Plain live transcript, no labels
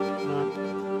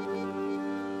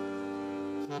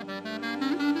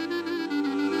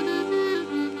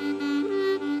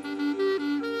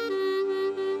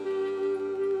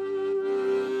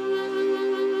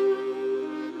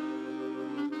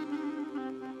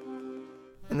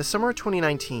In the summer of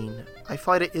 2019, I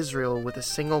fly to Israel with a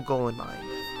single goal in mind.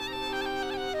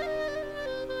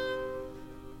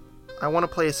 I want to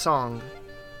play a song,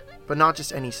 but not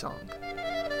just any song.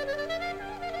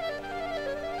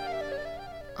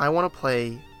 I want to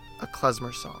play a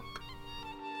klezmer song.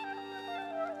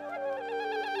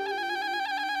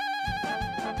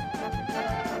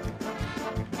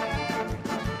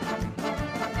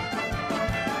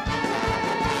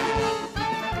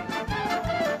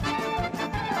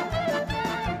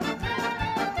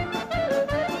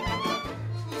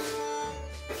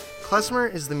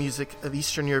 Klezmer is the music of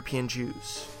Eastern European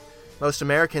Jews. Most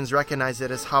Americans recognize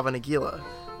it as Hava Nagila,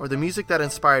 or the music that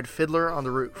inspired Fiddler on the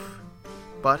Roof.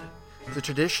 But the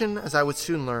tradition, as I would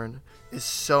soon learn, is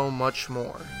so much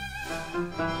more.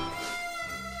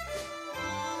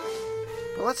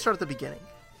 But let's start at the beginning.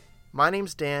 My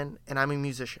name's Dan, and I'm a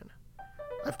musician.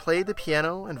 I've played the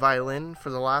piano and violin for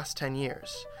the last 10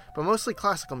 years, but mostly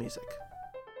classical music.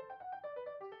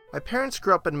 My parents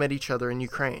grew up and met each other in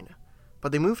Ukraine,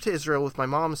 but they moved to Israel with my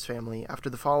mom's family after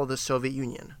the fall of the Soviet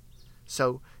Union.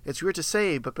 So, it's weird to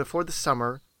say, but before the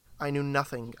summer, I knew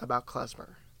nothing about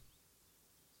klezmer.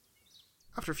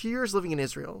 After a few years living in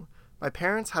Israel, my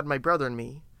parents had my brother and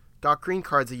me, got green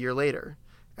cards a year later,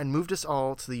 and moved us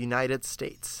all to the United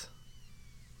States.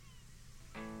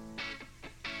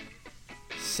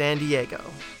 San Diego.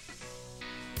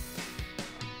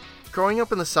 Growing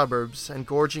up in the suburbs and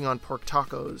gorging on pork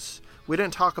tacos, we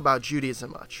didn't talk about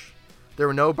Judaism much. There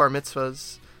were no bar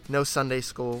mitzvahs, no Sunday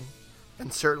school,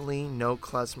 and certainly no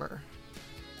klezmer.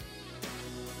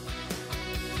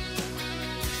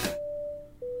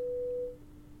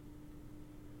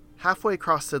 Halfway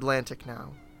across the Atlantic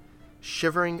now,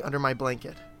 shivering under my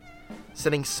blanket,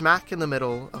 sitting smack in the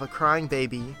middle of a crying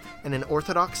baby and an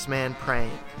Orthodox man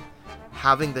praying,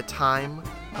 having the time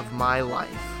of my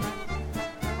life.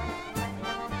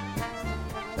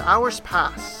 The hours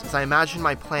pass as I imagine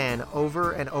my plan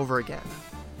over and over again.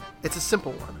 It's a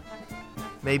simple one.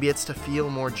 Maybe it's to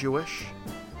feel more Jewish,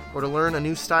 or to learn a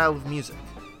new style of music.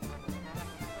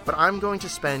 But I'm going to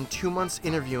spend 2 months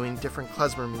interviewing different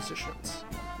klezmer musicians.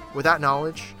 With that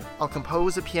knowledge, I'll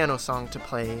compose a piano song to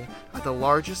play at the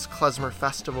largest klezmer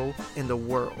festival in the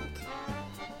world.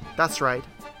 That's right,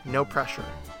 no pressure.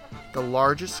 The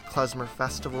largest klezmer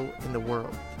festival in the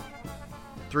world.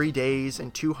 3 days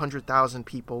and 200,000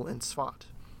 people in Tzfat,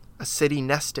 a city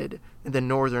nested in the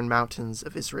northern mountains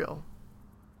of Israel.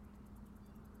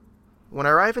 When I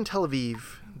arrive in Tel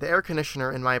Aviv, the air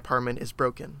conditioner in my apartment is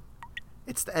broken.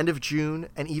 It's the end of June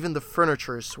and even the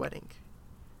furniture is sweating.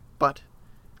 But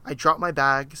I drop my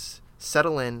bags,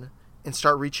 settle in, and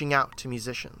start reaching out to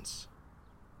musicians.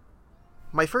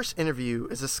 My first interview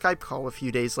is a Skype call a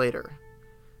few days later.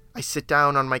 I sit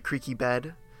down on my creaky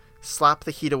bed, slap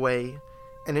the heat away,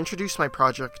 and introduce my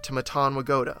project to Matan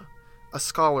Wagoda, a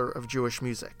scholar of Jewish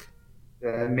music.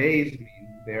 That amazed me,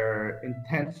 their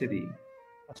intensity,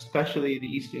 especially the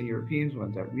Eastern Europeans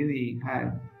ones that really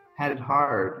had a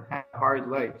hard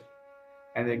life.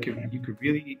 And you could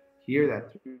really hear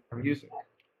that through their music.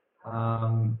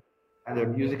 And their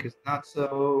music is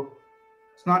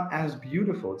it's not as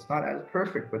beautiful, it's not as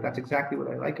perfect, but that's exactly what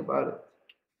I like about it.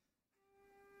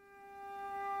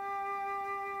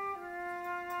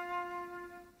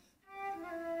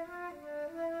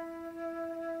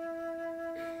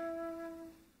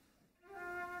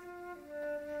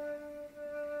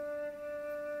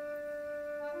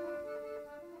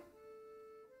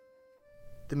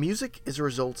 The music is a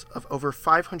result of over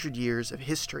 500 years of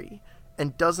history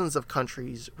and dozens of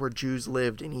countries where Jews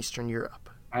lived in Eastern Europe.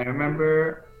 I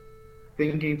remember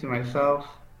thinking to myself,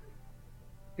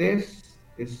 this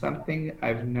is something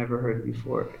I've never heard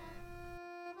before.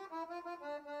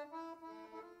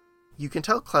 You can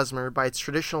tell klezmer by its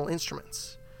traditional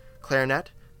instruments: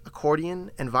 clarinet,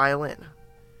 accordion, and violin.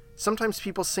 Sometimes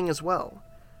people sing as well,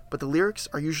 but the lyrics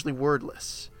are usually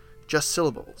wordless, just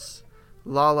syllables.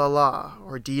 La la la,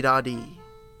 or dee da dee.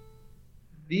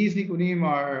 These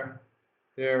nikunim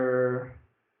they're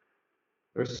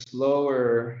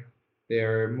slower,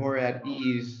 they're more at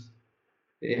ease.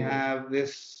 They have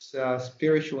this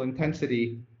spiritual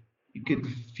intensity. You could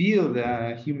feel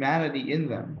the humanity in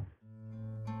them.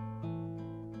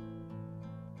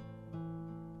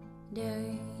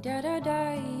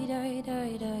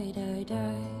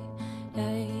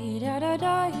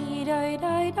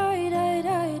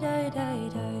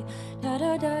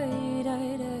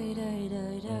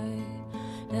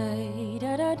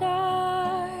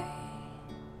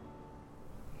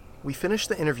 We finish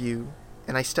the interview,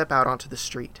 and I step out onto the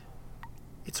street.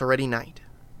 It's already night.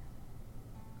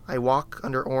 I walk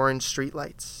under orange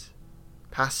streetlights,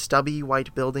 past stubby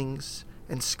white buildings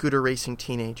and scooter racing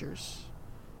teenagers,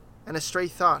 and a stray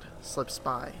thought slips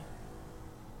by.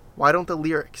 Why don't the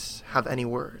lyrics have any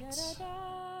words?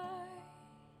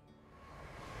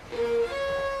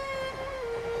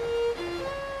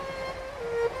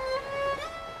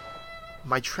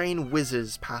 My train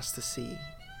whizzes past the sea.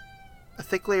 A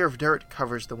thick layer of dirt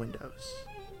covers the windows.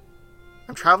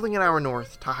 I'm traveling an hour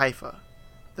north to Haifa,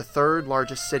 the third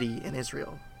largest city in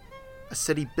Israel, a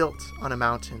city built on a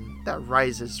mountain that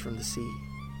rises from the sea.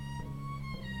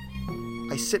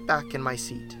 I sit back in my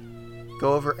seat,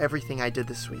 go over everything I did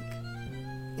this week,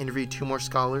 interviewed 2 more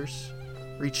scholars,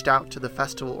 reached out to the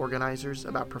festival organizers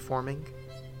about performing.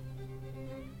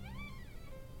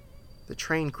 The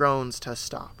train groans to a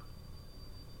stop.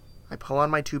 I pull on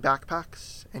my 2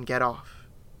 backpacks and get off.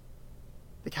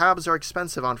 The cabs are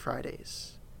expensive on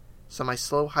Fridays, so my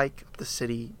slow hike up the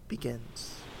city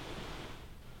begins.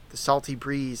 The salty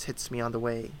breeze hits me on the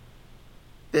way.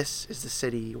 This is the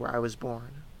city where I was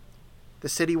born. The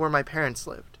city where my parents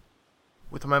lived,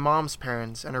 with my mom's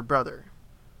parents and her brother,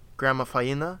 Grandma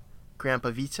Faina,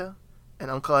 Grandpa Vita,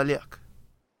 and Uncle Aliak.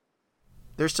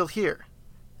 They're still here,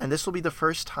 and this will be the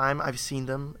first time I've seen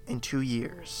them in 2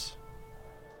 years.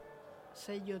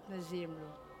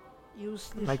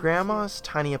 My grandma's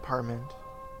tiny apartment.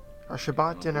 Our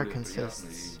Shabbat dinner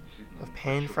consists of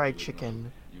pan-fried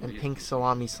chicken and pink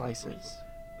salami slices,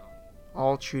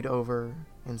 all chewed over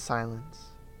in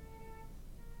silence.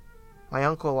 My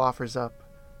uncle offers up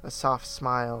a soft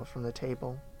smile from the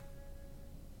table.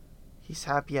 He's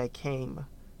happy I came,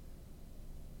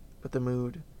 but the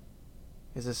mood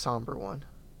is a somber one.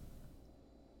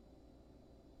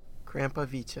 Grandpa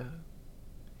Vita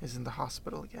is in the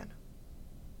hospital again.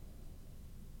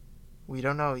 We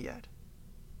don't know yet,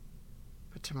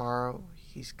 but tomorrow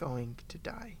he's going to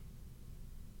die.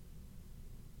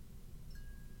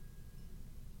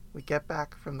 We get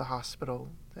back from the hospital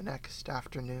the next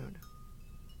afternoon.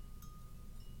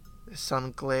 The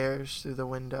sun glares through the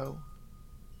window.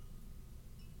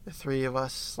 The 3 of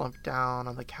us slump down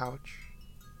on the couch.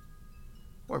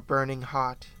 We're burning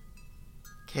hot,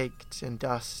 caked in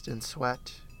dust and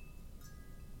sweat.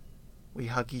 We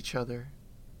hug each other,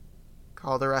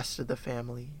 call the rest of the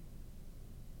family,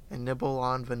 and nibble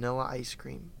on vanilla ice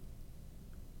cream,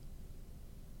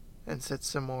 and sit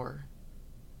some more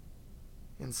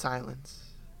in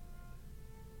silence.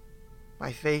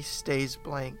 My face stays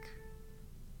blank.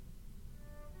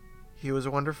 He was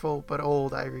wonderful but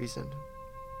old, I reasoned,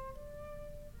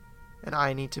 and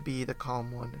I need to be the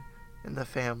calm one in the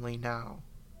family now.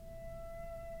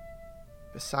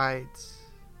 Besides,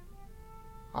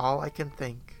 all I can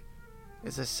think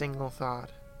is a single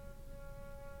thought,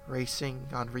 racing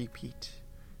on repeat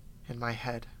in my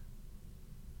head.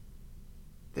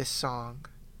 This song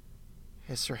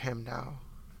is for him now.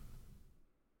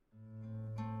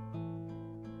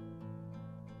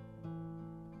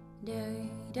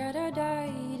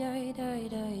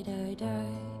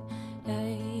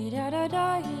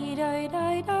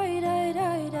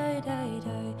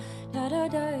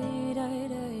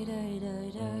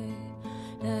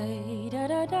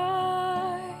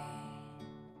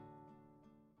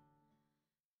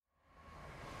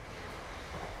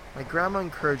 My grandma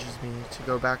encourages me to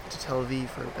go back to Tel Aviv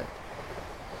for a bit,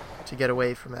 to get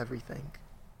away from everything.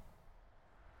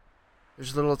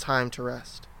 There's little time to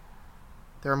rest.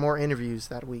 There are more interviews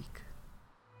that week.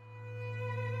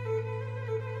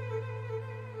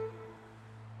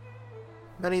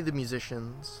 Many of the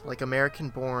musicians, like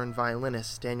American-born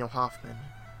violinist Daniel Hoffman,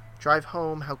 drive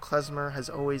home how klezmer has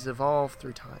always evolved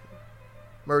through time,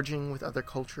 merging with other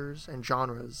cultures and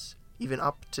genres, even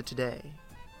up to today.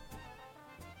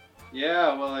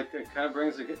 Yeah, well, it kind of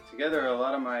brings together a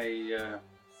lot of my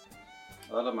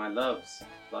loves,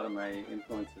 a lot of my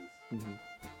influences. Mm-hmm.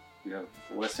 You have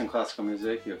Western classical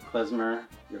music, you have klezmer,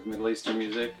 you have Middle Eastern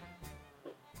music,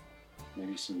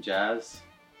 maybe some jazz.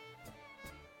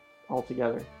 All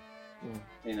together.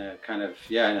 Yeah. In a kind of,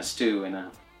 in a stew, in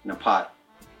a pot,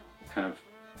 kind of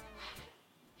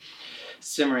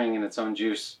simmering in its own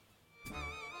juice.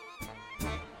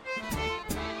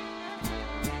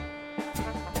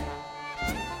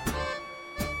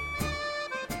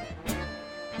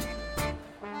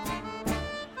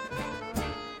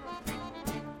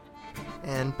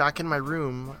 And back in my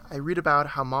room, I read about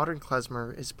how modern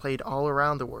klezmer is played all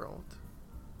around the world.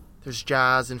 There's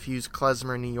jazz-infused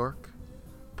klezmer in New York,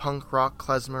 punk rock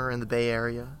klezmer in the Bay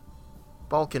Area,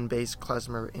 Balkan-based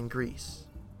klezmer in Greece.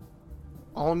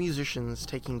 All musicians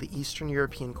taking the Eastern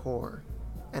European core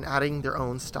and adding their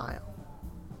own style.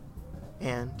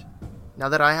 And, now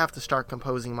that I have to start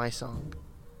composing my song,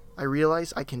 I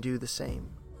realize I can do the same.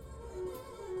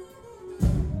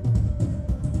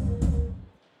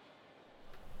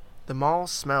 The mall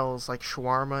smells like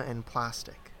shawarma and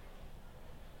plastic.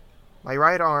 My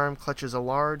right arm clutches a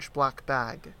large black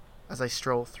bag as I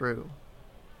stroll through.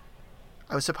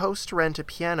 I was supposed to rent a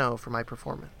piano for my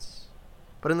performance,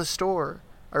 but in the store,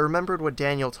 I remembered what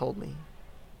Daniel told me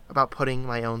about putting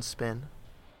my own spin.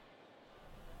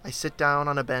 I sit down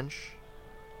on a bench,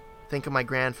 think of my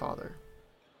grandfather,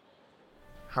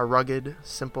 how rugged,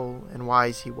 simple, and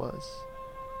wise he was.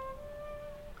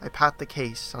 I pat the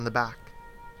case on the back.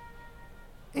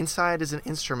 Inside is an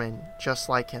instrument just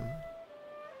like him.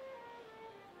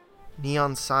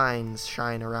 Neon signs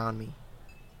shine around me.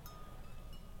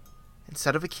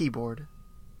 Instead of a keyboard,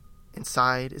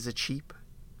 inside is a cheap,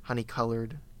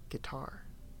 honey-colored guitar.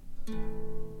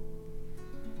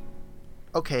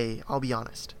 Okay, I'll be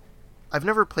honest. I've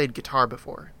never played guitar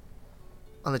before.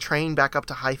 On the train back up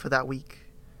to Haifa that week,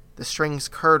 the strings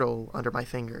curdle under my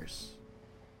fingers.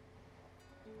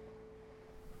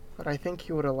 But I think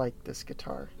he would have liked this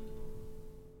guitar.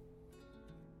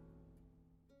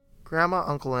 Grandma,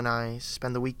 uncle, and I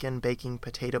spend the weekend baking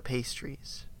potato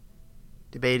pastries,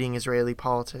 debating Israeli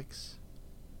politics,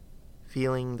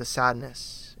 feeling the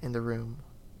sadness in the room.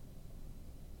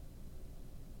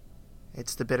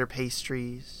 It's the bitter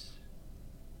pastries,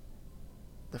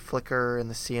 the flicker in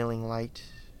the ceiling light,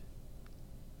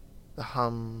 the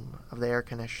hum of the air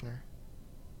conditioner,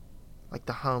 like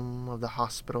the hum of the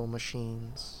hospital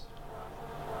machines.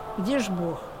 Где ж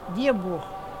Бог? Где Бог?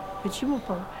 Почему?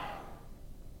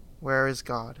 Where is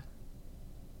God?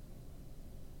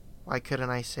 Why couldn't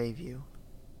I save you?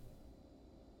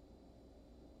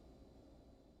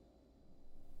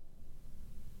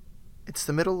 It's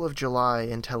the middle of July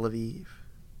in Tel Aviv.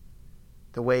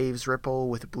 The waves ripple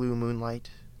with blue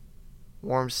moonlight.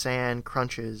 Warm sand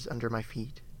crunches under my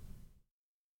feet.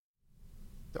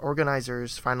 The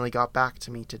organizers finally got back to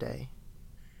me today.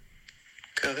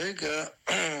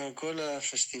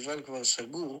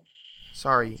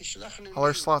 Sorry, all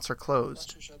our slots are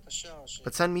closed,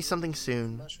 but send me something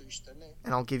soon,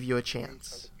 and I'll give you a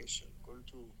chance.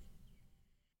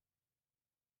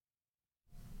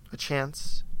 A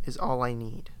chance is all I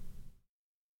need.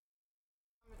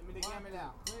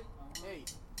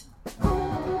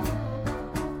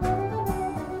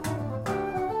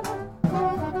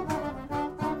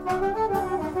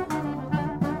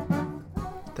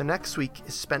 The next week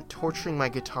is spent torturing my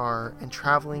guitar and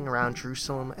traveling around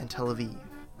Jerusalem and Tel Aviv,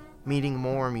 meeting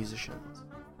more musicians.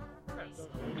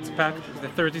 It's packed. It's the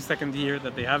 32nd year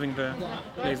that they're having the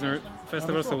Klezmer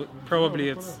Festival, so probably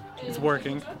it's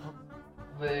working.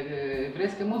 В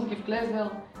еврейской музыке в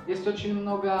клезмер есть очень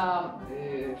много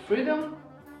freedom.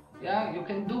 Yeah, you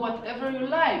can do whatever you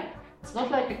like. It's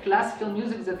not like a classical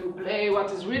music that you play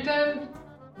what is written.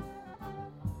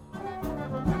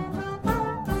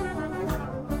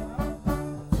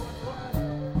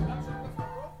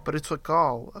 But it's what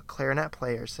Gal, a clarinet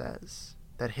player, says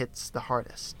that hits the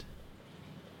hardest.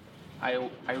 I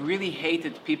really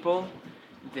hated people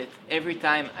that every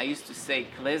time I used to say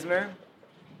klezmer,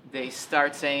 they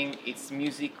start saying it's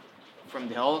music from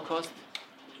the Holocaust.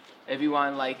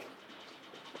 Everyone,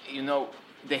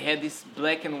 they had these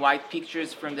black and white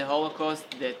pictures from the Holocaust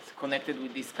that connected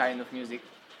with this kind of music.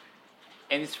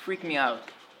 And it's freaked me out.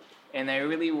 And I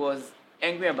really was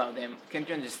angry about them. Can't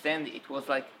you understand? It was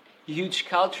like a huge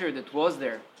culture that was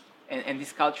there. And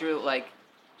this culture,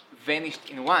 vanished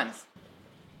in once.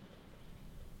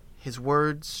 His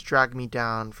words drag me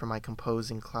down from my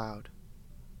composing cloud.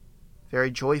 Very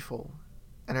joyful,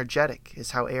 energetic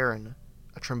is how Aaron,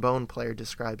 a trombone player,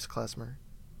 describes klezmer.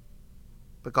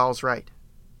 But Gal's right.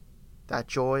 That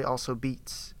joy also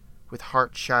beats with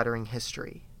heart-shattering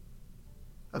history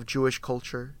of Jewish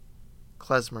culture,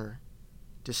 klezmer,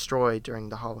 destroyed during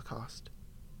the Holocaust.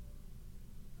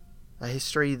 A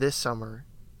history this summer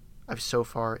I've so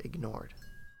far ignored.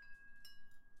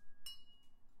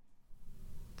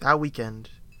 That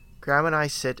weekend, Graham and I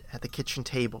sit at the kitchen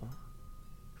table,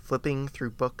 flipping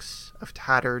through books of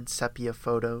tattered sepia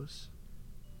photos.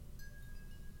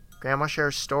 Grandma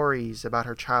shares stories about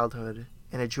her childhood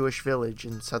in a Jewish village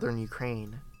in southern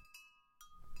Ukraine,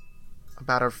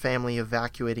 about her family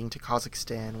evacuating to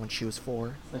Kazakhstan when she was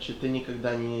 4.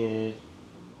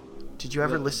 Did you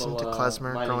ever listen to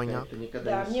klezmer growing up,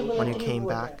 when you came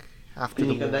back after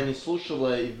the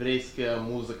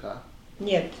war?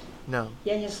 Нет, No,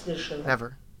 я не слышала.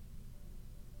 never.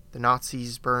 The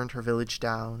Nazis burned her village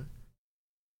down,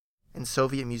 and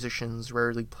Soviet musicians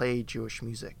rarely played Jewish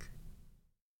music.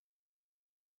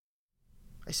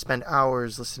 I spent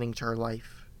hours listening to her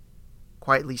life,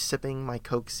 quietly sipping my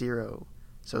Coke Zero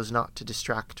so as not to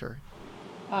distract her.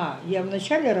 Я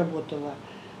вначале работала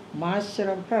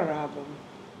мастером, прорабом.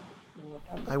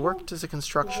 I worked as a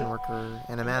construction worker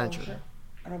and a manager.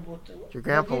 Работала. Your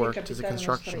grandpa Владели worked as a капитального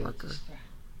construction worker. строительства.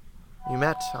 We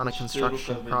met on a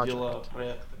construction project.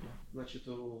 Значит,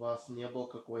 у вас не было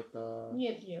какой-то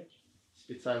Нет, нет.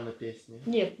 специальной песни?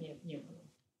 Нет, нет, не было.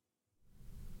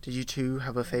 Did you two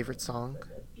have a favorite song?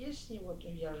 Песни, вот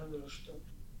я же говорю, что...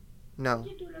 No.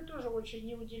 Дедуля тоже очень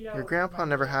не уделял Your grandpa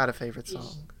never внимания had a favorite песням.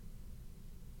 song.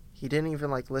 He didn't even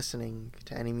like listening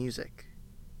to any music.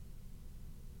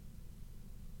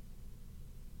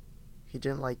 He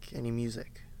didn't like any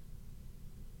music.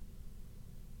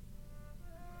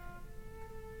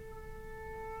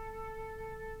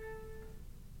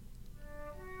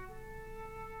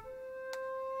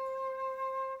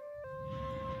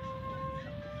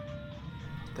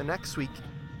 The next week,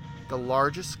 the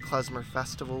largest klezmer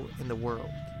festival in the world.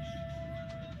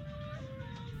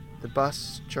 The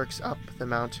bus jerks up the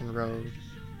mountain road,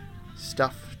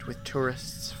 stuffed with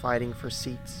tourists fighting for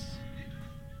seats.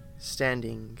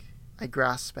 Standing, I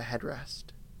grasp a headrest.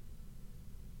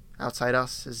 Outside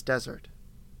us is desert,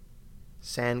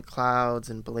 sand clouds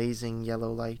and blazing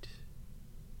yellow light.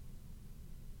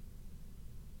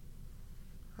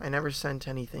 I never sent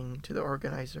anything to the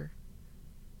organizer.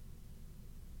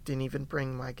 Didn't even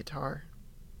bring my guitar.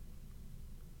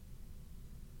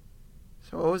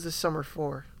 So what was this summer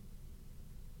for?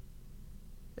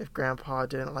 If Grandpa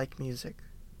didn't like music.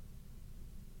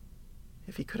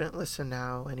 If he couldn't listen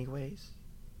now anyways.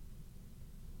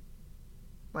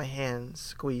 My hands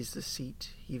squeezed the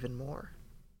seat even more.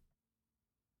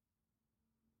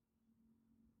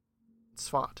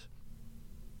 Tzfat.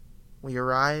 We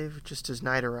arrive just as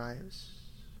night arrives,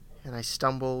 and I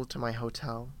stumble to my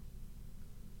hotel.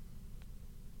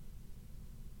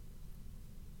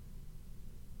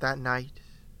 That night,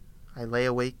 I lay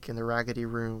awake in the raggedy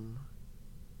room,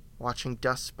 watching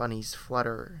dust bunnies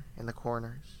flutter in the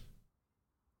corners.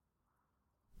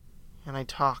 And I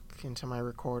talk into my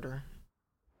recorder.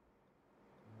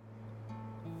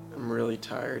 I'm really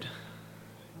tired.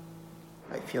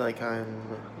 I feel like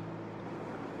I'm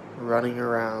running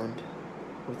around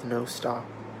with no stop,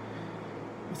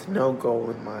 with no goal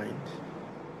in mind,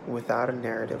 without a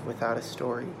narrative, without a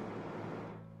story.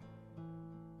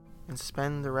 And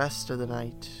spend the rest of the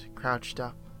night crouched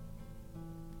up,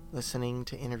 listening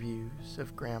to interviews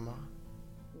of Grandma.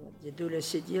 Дедуля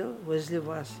сидел возле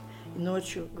вас и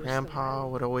ночью... Grandpa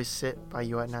would always sit by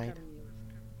you at night,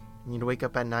 and you'd wake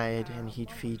up at night and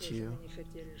he'd feed you.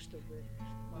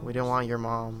 We didn't want your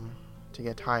mom to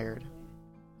get tired,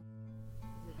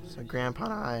 so Grandpa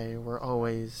and I were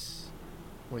always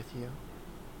with you.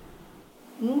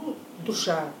 Ну,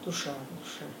 душа.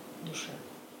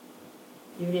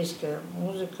 Еврейская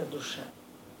музыка, душа.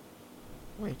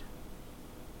 Wait.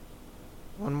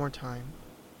 One more time.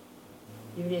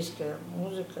 Еврейская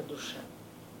музыка, душа.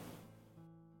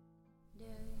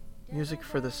 Music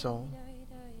for the soul.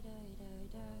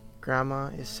 Grandma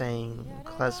is saying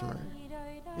klezmer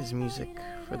is music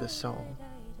for the soul.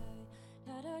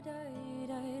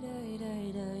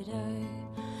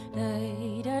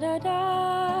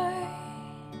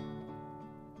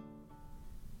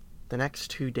 The next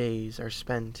 2 days are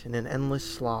spent in an endless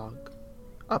slog,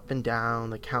 up and down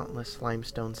the countless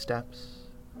limestone steps,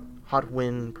 hot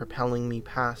wind propelling me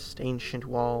past ancient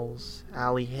walls,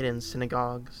 alley-hidden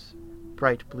synagogues,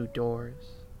 bright blue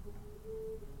doors,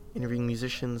 interviewing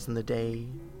musicians in the day,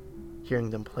 hearing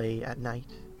them play at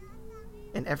night,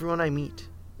 and everyone I meet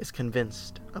is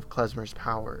convinced of klezmer's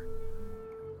power,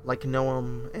 like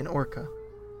Noam and Orca.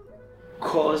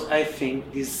 Because I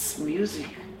think this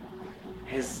music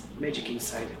has magic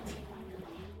inside it.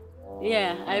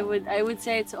 Yeah, I would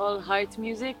say it's all heart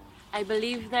music. I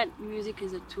believe that music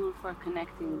is a tool for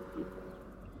connecting with people.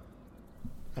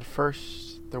 At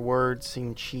first, the words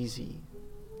seemed cheesy,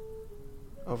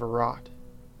 overwrought.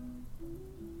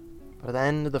 But at the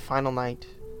end of the final night,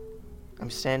 I'm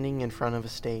standing in front of a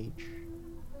stage.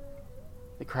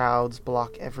 The crowds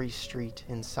block every street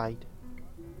in sight.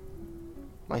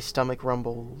 My stomach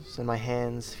rumbles and my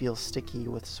hands feel sticky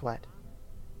with sweat.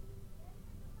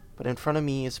 But in front of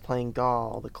me is playing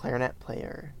Gall, the clarinet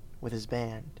player, with his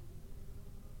band.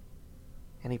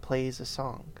 And he plays a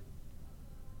song.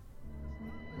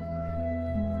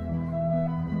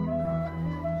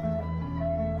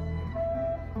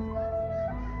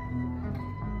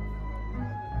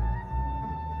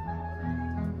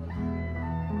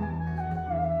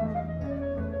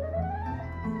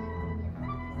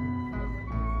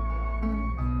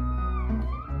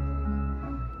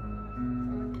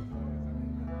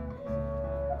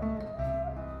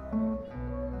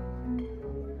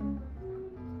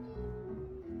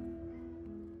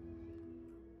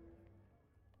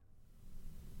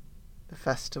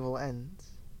 festival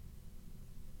ends.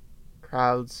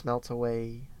 Crowds melt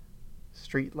away,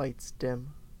 streetlights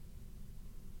dim,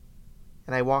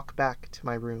 and I walk back to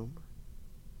my room,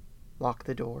 lock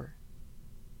the door,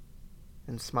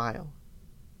 and smile.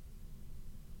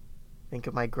 Think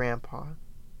of my grandpa,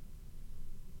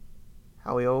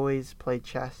 how he always played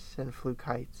chess and flew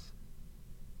kites,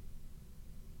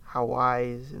 how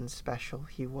wise and special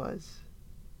he was.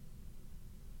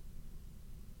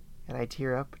 And I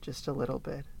tear up just a little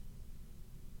bit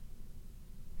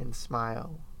and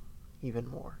smile even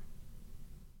more.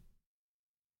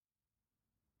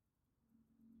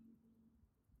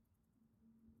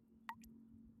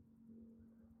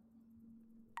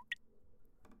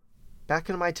 Back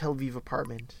in my Tel Aviv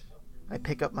apartment, I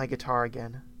pick up my guitar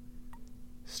again,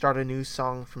 start a new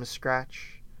song from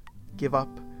scratch, give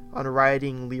up on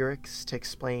writing lyrics to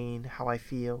explain how I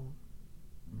feel,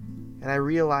 and I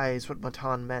realize what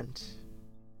Matan meant.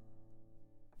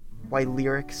 Why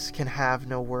lyrics can have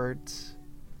no words,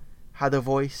 how the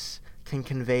voice can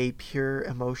convey pure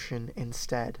emotion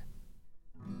instead.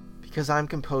 Because I'm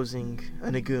composing a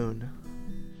nigun.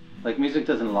 Like, music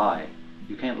doesn't lie.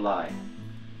 You can't lie.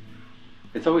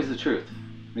 It's always the truth.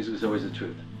 Music is always the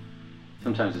truth.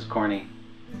 Sometimes it's corny.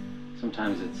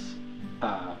 Sometimes it's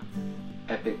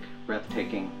epic,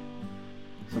 breathtaking.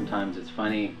 Sometimes it's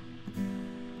funny.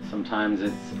 Sometimes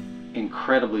it's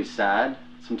incredibly sad.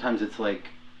 Sometimes it's like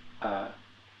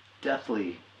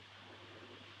deathly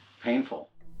painful.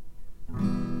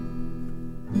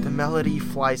 The melody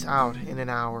flies out in an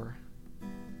hour.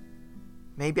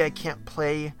 Maybe I can't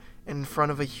play in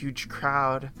front of a huge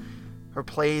crowd or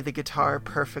play the guitar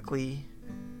perfectly,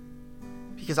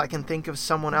 because I can think of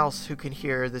someone else who can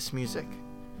hear this music.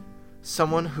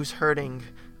 Someone who's hurting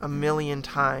 1,000,000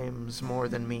 times more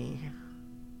than me.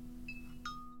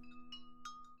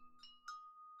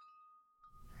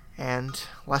 And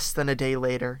less than a day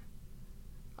later,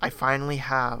 I finally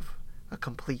have a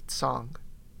complete song.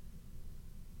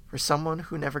 For someone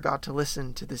who never got to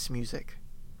listen to this music,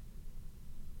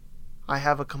 I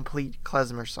have a complete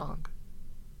klezmer song.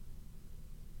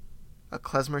 A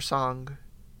klezmer song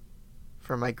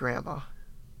for my grandma.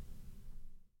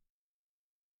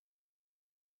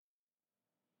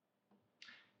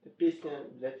 Песня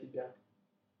для тебя.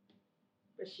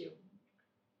 Спасибо.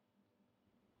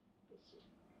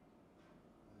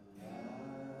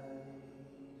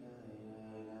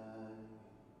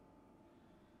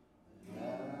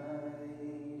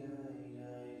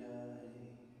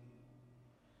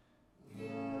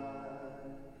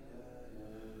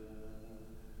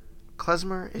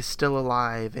 Klezmer is still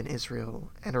alive in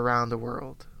Israel and around the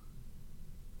world.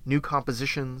 New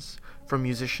compositions from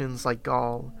musicians like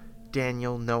Gal,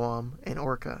 Daniel, Noam, and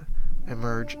Orca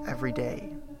emerge every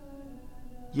day.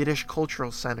 Yiddish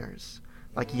cultural centers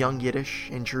like Young Yiddish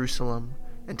in Jerusalem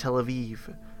and Tel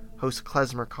Aviv host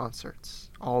klezmer concerts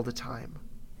all the time.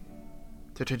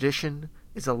 The tradition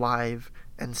is alive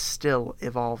and still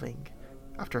evolving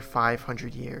after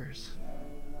 500 years.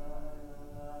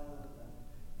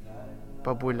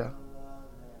 Babuля,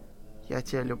 я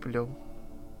тебя люблю.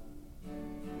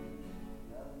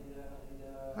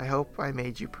 I hope I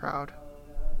made you proud.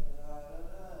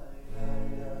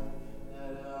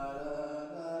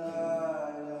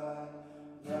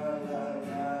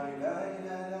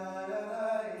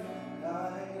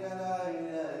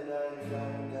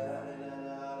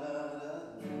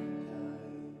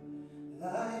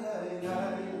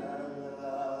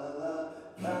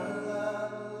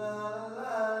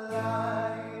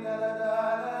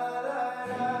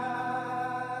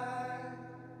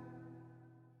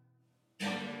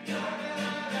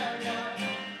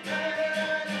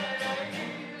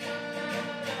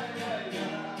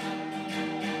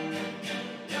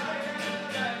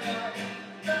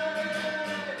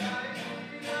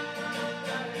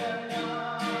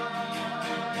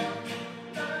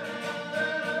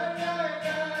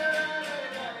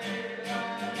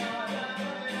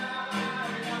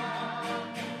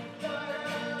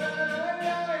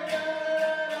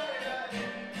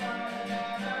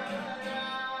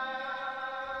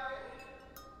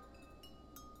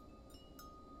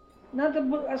 Надо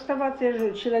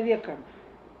оставаться человеком.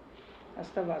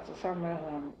 Оставаться, самое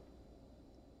главное.